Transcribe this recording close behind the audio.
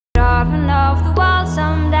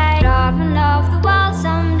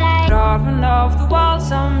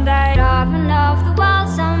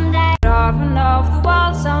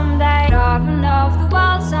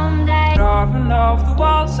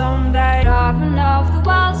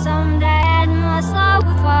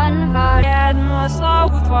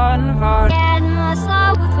fun var. Get more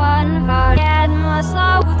slow fun var. Get more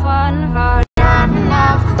slow fun var. Driving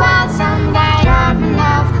off the wall someday. Driving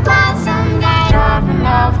off the wall someday. Driving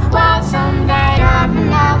off the wall someday.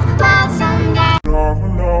 Driving off the wall someday. Driving off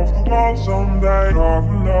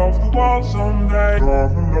the wall someday.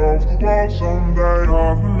 Driving off the wall someday. Driving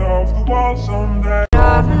off the wall someday.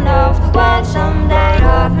 Driving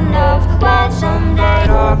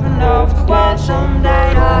off the wall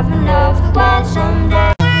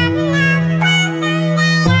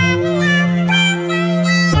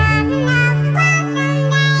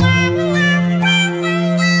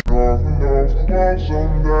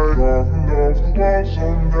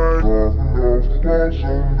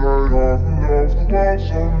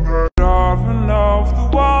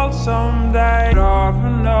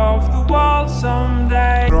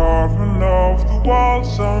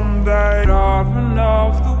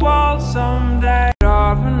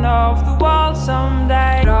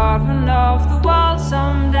someday. Driving off the wall someday. Driving off the wall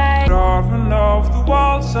someday. Driving off the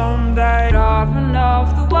wall someday. Driving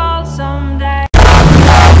off the wall someday.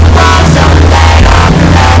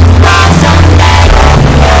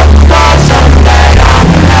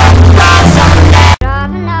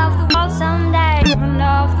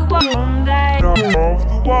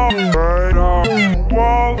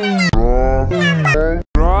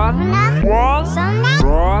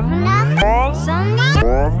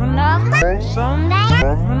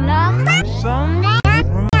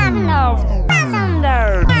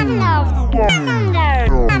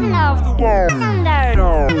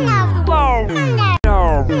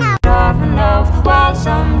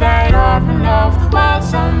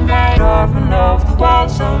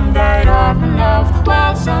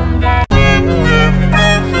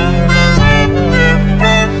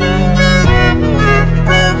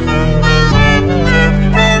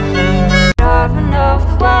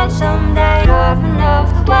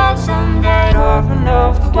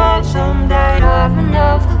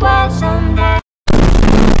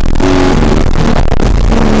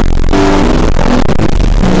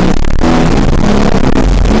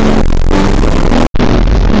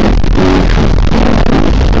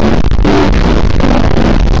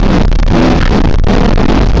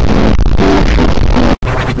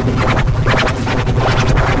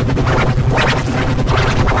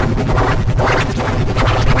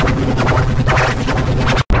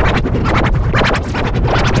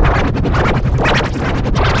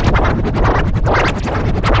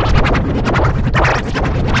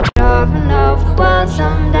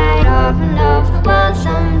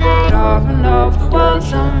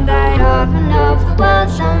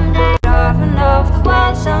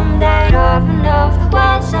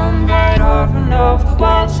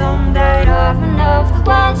 Someday, driving off the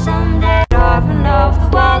wall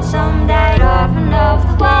someday, driving off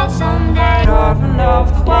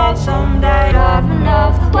the wall someday, driving off the wall someday, driving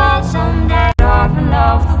off the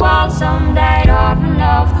wall someday, driving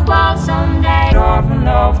off the wall someday, driving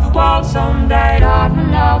off the wall someday,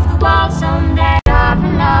 driving off the wall someday,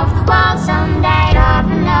 driving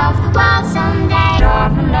off the wall someday,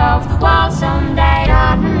 driving off the wall someday,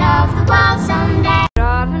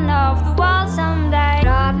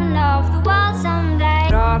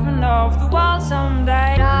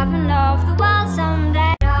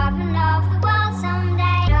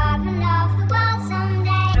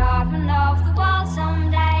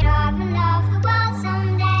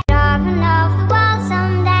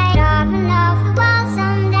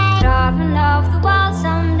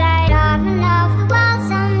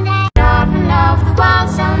 driving off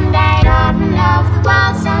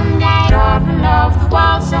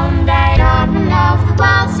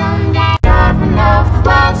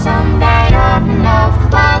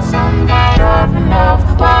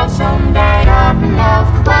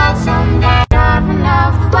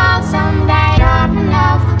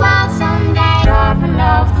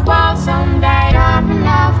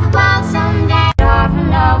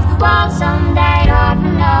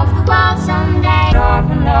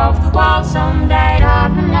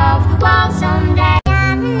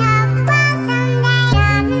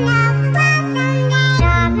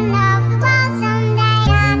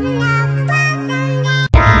wall someday.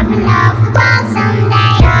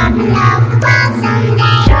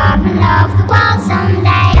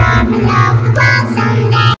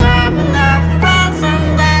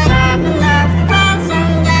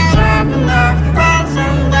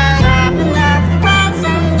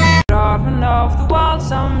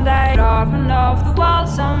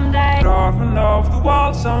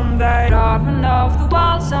 someday, driving off the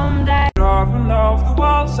wall someday, driving off the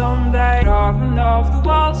wall someday, driving off the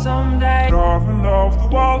wall someday, driving off the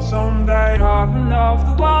wall someday, driving off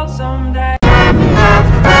the wall someday.